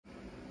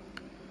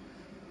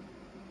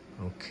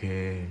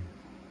Okay,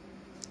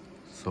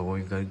 so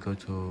we gotta go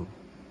to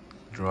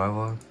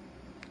driver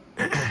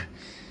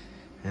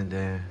and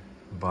then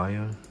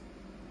BIOS,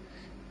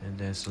 and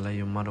then select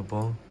your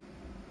motherboard,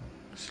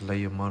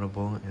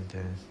 and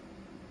then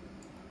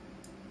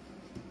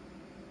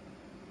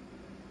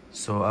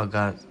so I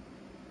got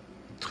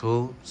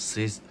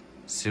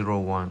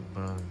 2601,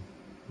 but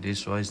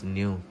this one is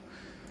new,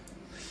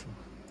 so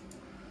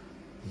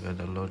you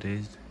gotta load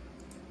it.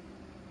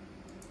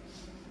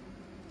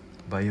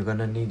 But you're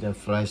gonna need a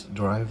flash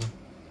drive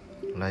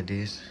like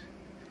this.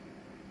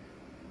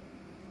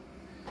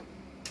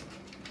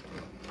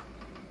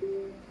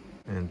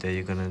 And then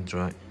you're gonna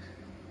drag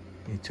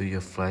into your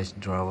flash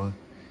driver.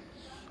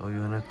 So you're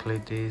gonna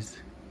click this.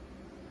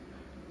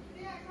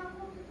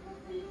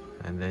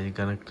 And then you're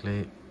gonna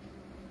click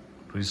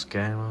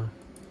rescanner.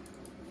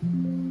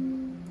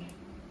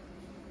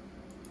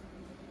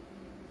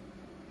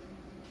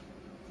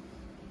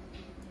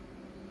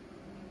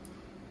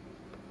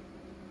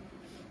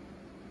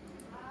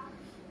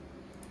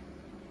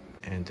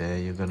 And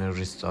then you're gonna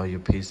restart your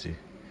PC.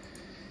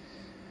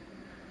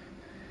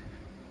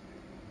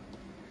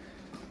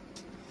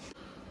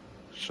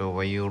 So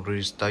when you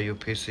restart your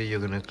PC, you're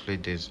gonna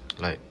click this,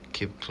 like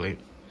keep click,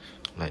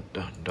 like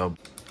double.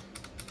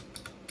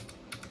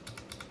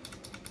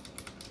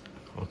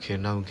 Okay,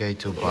 now get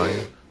to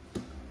BIOS.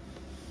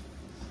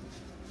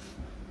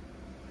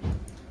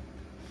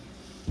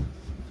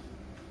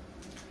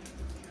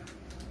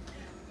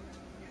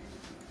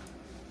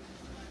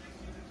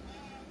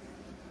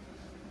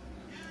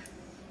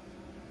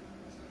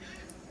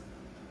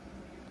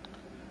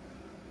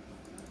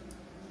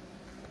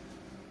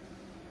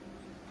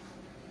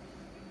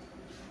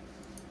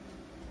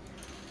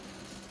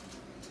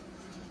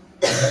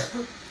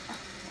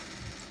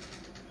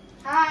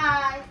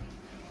 Hi.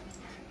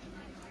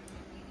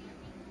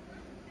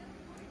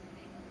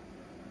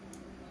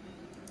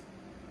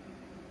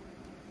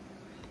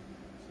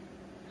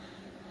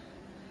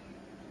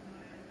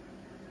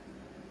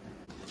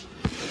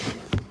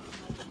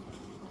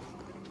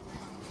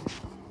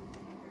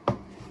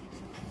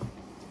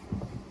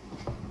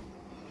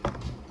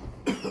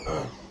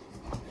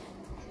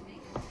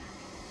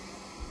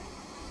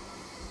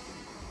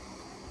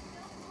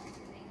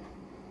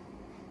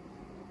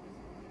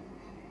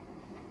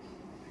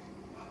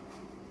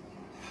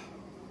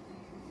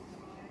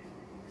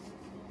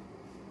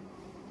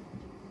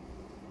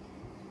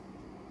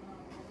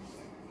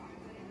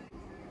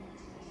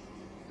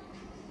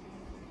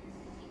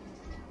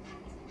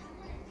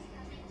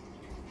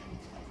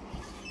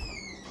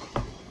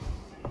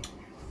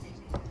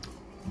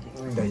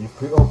 Để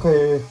click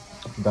OK.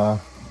 Đã.